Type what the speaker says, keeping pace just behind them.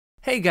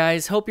Hey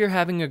guys, hope you're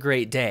having a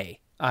great day.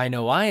 I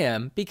know I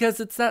am,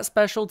 because it's that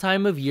special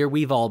time of year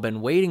we've all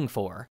been waiting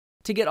for,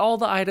 to get all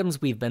the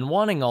items we've been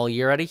wanting all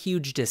year at a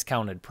huge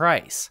discounted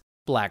price,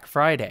 Black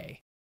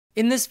Friday.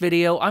 In this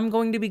video, I'm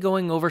going to be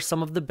going over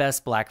some of the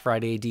best Black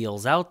Friday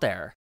deals out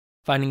there,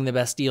 finding the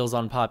best deals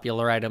on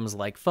popular items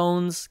like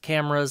phones,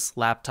 cameras,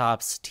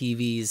 laptops,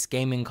 TVs,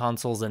 gaming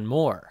consoles, and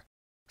more.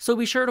 So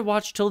be sure to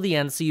watch till the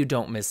end so you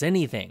don't miss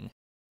anything.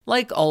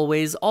 Like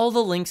always, all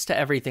the links to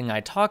everything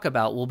I talk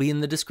about will be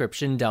in the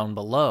description down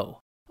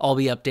below. I'll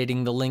be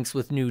updating the links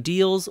with new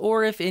deals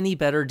or if any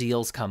better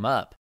deals come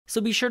up,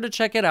 so be sure to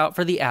check it out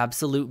for the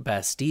absolute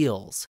best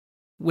deals.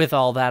 With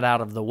all that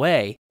out of the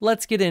way,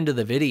 let's get into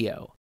the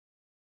video.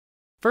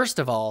 First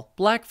of all,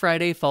 Black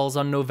Friday falls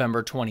on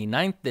November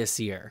 29th this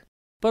year,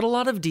 but a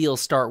lot of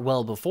deals start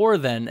well before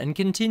then and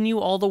continue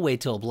all the way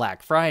till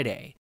Black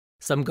Friday.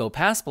 Some go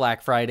past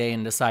Black Friday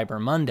into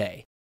Cyber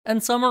Monday,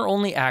 and some are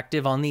only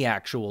active on the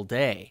actual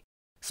day.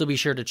 So be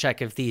sure to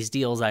check if these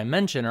deals I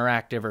mention are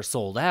active or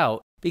sold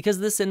out, because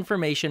this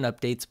information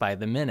updates by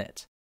the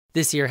minute.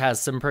 This year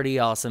has some pretty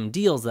awesome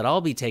deals that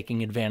I'll be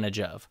taking advantage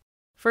of.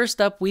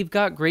 First up, we've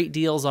got great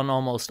deals on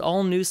almost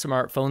all new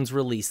smartphones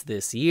released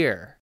this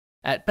year.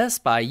 At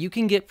Best Buy, you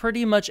can get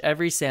pretty much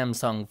every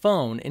Samsung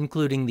phone,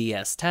 including the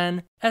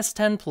S10,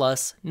 S10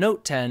 Plus,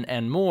 Note 10,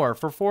 and more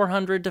for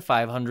 $400 to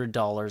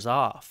 $500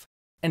 off.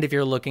 And if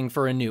you're looking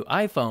for a new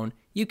iPhone,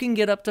 you can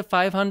get up to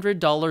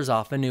 $500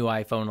 off a new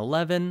iPhone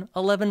 11,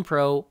 11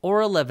 Pro,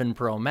 or 11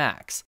 Pro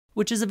Max,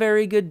 which is a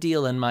very good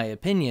deal in my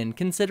opinion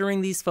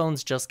considering these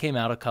phones just came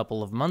out a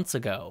couple of months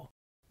ago.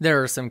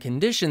 There are some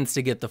conditions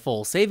to get the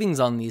full savings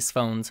on these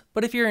phones,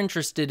 but if you're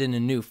interested in a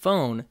new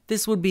phone,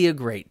 this would be a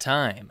great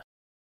time.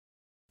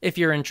 If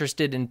you're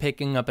interested in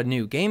picking up a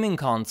new gaming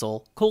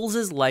console, Kohl's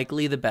is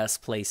likely the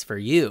best place for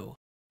you.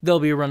 They'll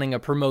be running a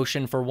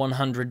promotion for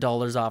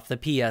 $100 off the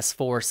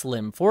PS4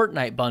 Slim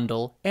Fortnite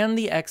bundle and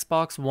the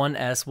Xbox One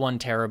S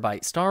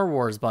 1TB Star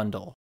Wars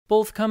bundle,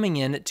 both coming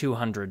in at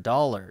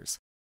 $200.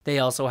 They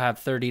also have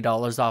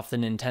 $30 off the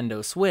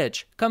Nintendo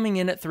Switch, coming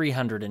in at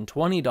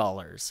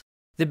 $320.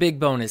 The big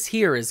bonus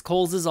here is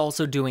Kohl's is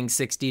also doing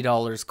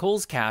 $60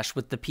 Kohl's Cash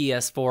with the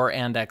PS4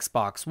 and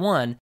Xbox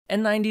One,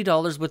 and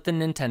 $90 with the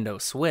Nintendo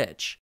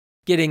Switch.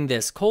 Getting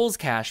this Kohl's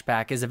Cash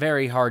back is a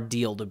very hard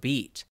deal to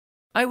beat.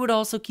 I would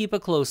also keep a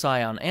close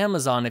eye on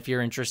Amazon if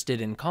you're interested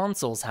in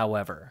consoles,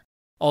 however.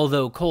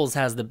 Although Kohl's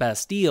has the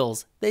best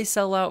deals, they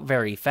sell out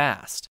very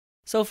fast.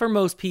 So for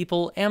most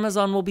people,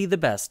 Amazon will be the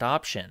best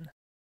option.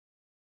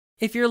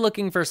 If you're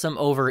looking for some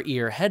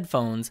over-ear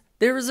headphones,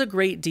 there is a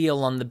great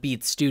deal on the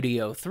Beats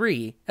Studio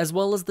 3, as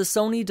well as the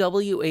Sony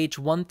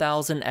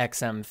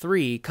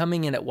WH-1000XM3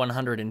 coming in at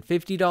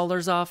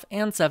 $150 off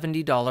and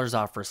 $70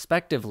 off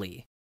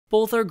respectively.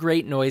 Both are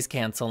great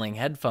noise-canceling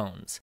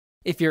headphones.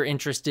 If you're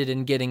interested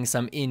in getting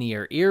some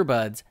in-ear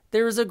earbuds,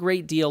 there is a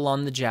great deal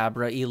on the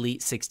Jabra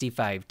Elite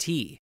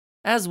 65T,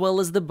 as well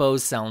as the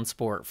Bose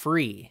SoundSport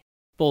Free.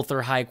 Both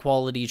are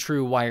high-quality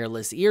true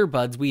wireless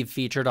earbuds we've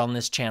featured on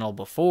this channel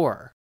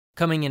before,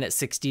 coming in at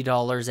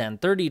 $60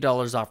 and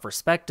 $30 off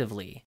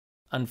respectively.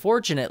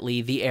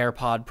 Unfortunately, the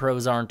AirPod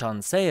Pros aren't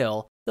on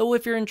sale, though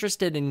if you're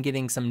interested in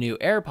getting some new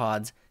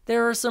AirPods,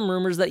 there are some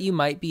rumors that you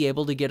might be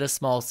able to get a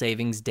small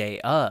savings day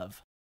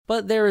of.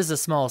 But there is a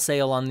small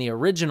sale on the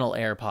original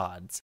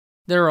AirPods.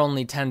 They're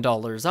only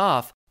 $10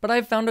 off, but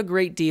I've found a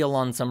great deal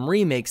on some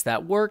remakes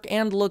that work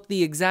and look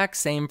the exact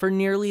same for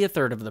nearly a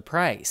third of the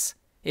price.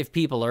 If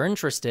people are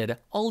interested,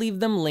 I'll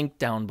leave them linked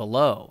down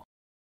below.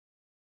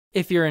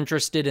 If you're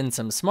interested in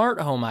some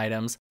smart home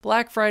items,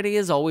 Black Friday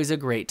is always a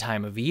great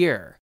time of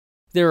year.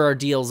 There are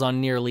deals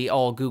on nearly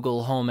all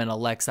Google Home and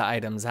Alexa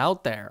items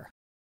out there.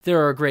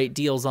 There are great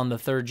deals on the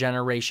 3rd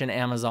generation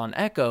Amazon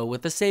Echo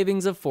with a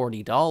savings of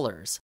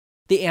 $40.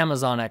 The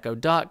Amazon Echo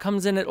Dot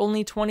comes in at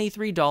only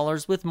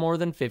 $23 with more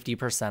than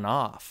 50%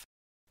 off.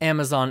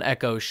 Amazon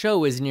Echo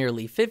Show is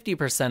nearly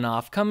 50%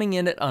 off, coming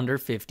in at under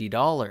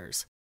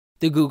 $50.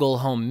 The Google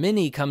Home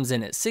Mini comes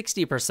in at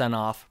 60%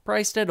 off,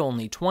 priced at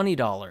only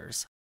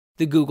 $20.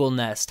 The Google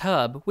Nest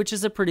Hub, which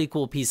is a pretty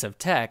cool piece of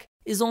tech,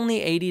 is only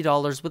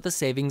 $80 with a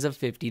savings of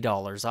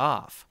 $50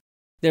 off.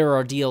 There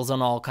are deals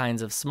on all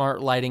kinds of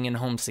smart lighting and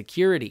home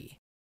security.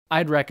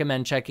 I'd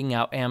recommend checking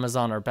out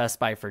Amazon or Best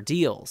Buy for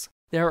deals.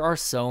 There are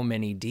so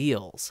many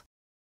deals.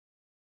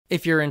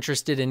 If you're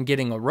interested in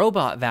getting a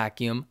robot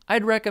vacuum,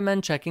 I'd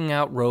recommend checking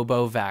out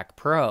RoboVac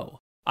Pro.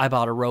 I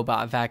bought a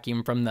robot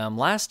vacuum from them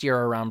last year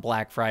around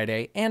Black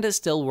Friday, and it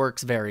still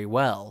works very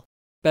well.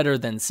 Better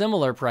than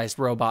similar priced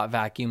robot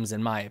vacuums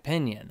in my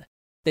opinion.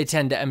 They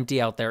tend to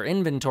empty out their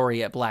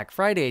inventory at Black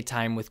Friday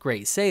time with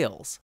great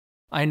sales.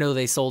 I know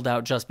they sold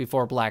out just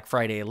before Black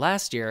Friday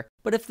last year,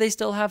 but if they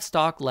still have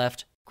stock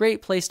left,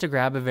 great place to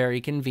grab a very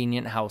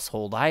convenient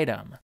household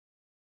item.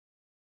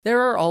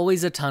 There are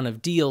always a ton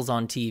of deals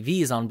on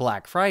TVs on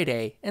Black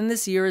Friday, and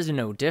this year is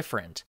no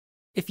different.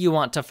 If you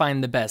want to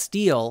find the best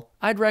deal,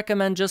 I'd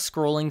recommend just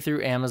scrolling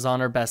through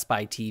Amazon or Best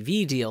Buy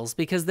TV deals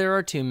because there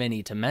are too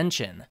many to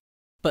mention.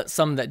 But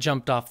some that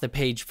jumped off the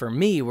page for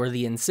me were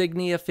the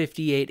Insignia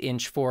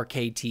 58-inch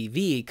 4K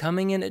TV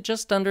coming in at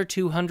just under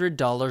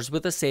 $200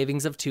 with a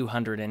savings of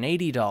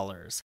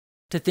 $280.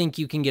 To think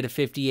you can get a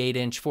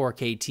 58-inch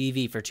 4K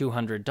TV for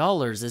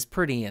 $200 is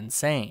pretty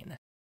insane.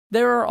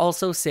 There are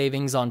also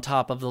savings on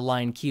top of the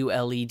line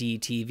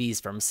QLED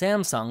TVs from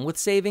Samsung, with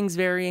savings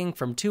varying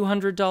from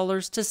 $200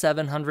 to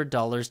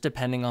 $700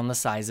 depending on the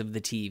size of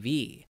the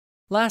TV.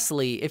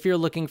 Lastly, if you're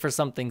looking for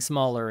something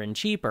smaller and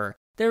cheaper,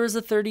 there is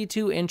a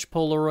 32-inch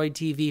Polaroid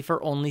TV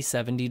for only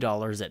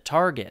 $70 at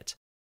Target.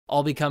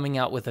 I'll be coming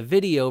out with a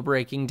video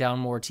breaking down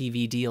more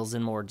TV deals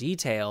in more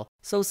detail,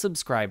 so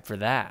subscribe for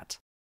that.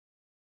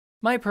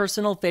 My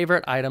personal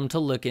favorite item to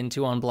look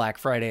into on Black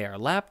Friday are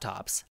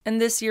laptops,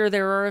 and this year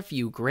there are a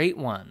few great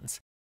ones.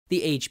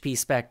 The HP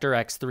Spectre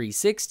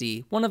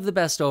X360, one of the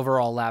best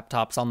overall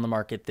laptops on the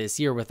market this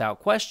year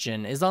without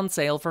question, is on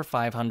sale for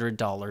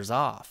 $500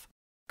 off.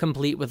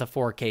 Complete with a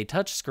 4K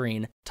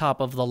touchscreen,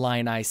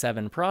 top-of-the-line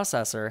i7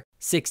 processor,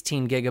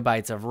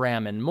 16GB of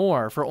RAM and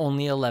more for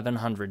only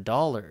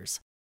 $1,100.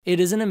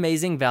 It is an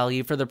amazing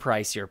value for the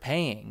price you're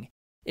paying.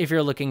 If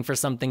you're looking for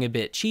something a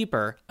bit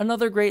cheaper,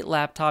 another great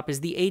laptop is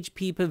the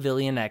HP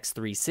Pavilion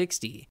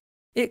X360.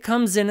 It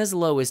comes in as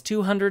low as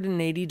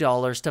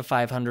 $280 to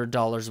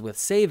 $500 with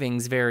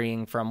savings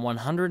varying from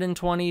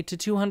 $120 to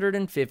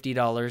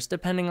 $250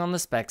 depending on the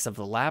specs of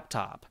the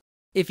laptop.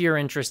 If you're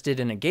interested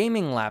in a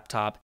gaming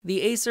laptop,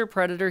 the Acer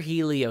Predator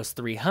Helios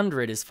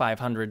 300 is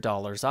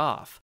 $500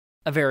 off.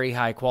 A very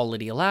high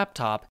quality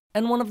laptop,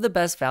 and one of the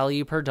best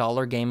value per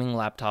dollar gaming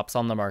laptops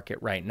on the market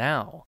right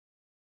now.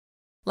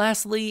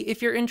 Lastly,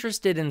 if you're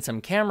interested in some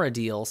camera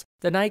deals,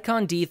 the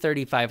Nikon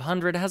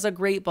D3500 has a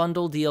great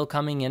bundle deal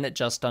coming in at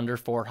just under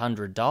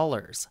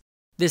 $400.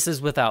 This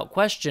is without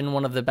question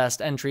one of the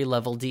best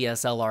entry-level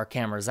DSLR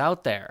cameras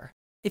out there.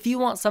 If you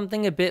want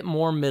something a bit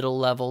more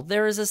middle-level,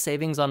 there is a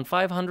savings on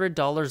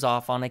 $500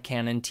 off on a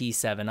Canon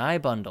T7i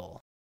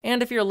bundle.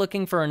 And if you're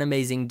looking for an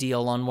amazing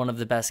deal on one of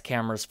the best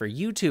cameras for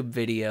YouTube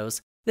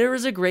videos, there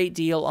is a great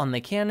deal on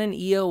the Canon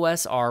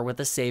EOS R with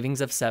a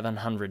savings of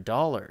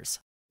 $700.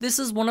 This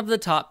is one of the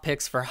top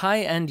picks for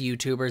high-end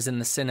YouTubers in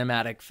the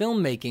cinematic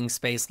filmmaking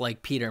space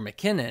like Peter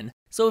McKinnon,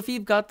 so if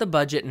you've got the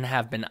budget and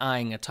have been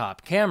eyeing a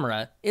top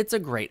camera, it's a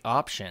great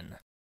option.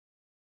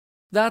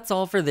 That's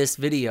all for this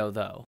video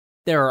though.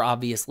 There are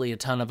obviously a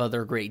ton of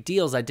other great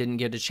deals I didn't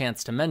get a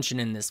chance to mention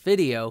in this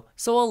video,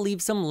 so I'll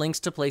leave some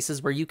links to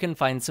places where you can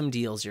find some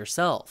deals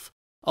yourself.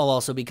 I'll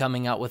also be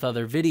coming out with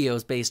other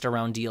videos based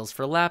around deals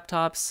for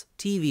laptops,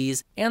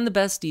 TVs, and the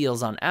best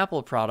deals on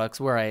Apple products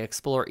where I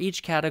explore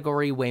each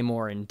category way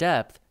more in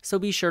depth, so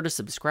be sure to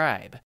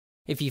subscribe.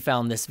 If you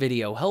found this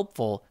video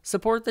helpful,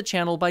 support the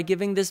channel by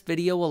giving this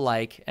video a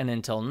like, and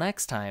until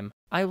next time,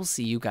 I will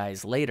see you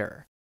guys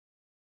later.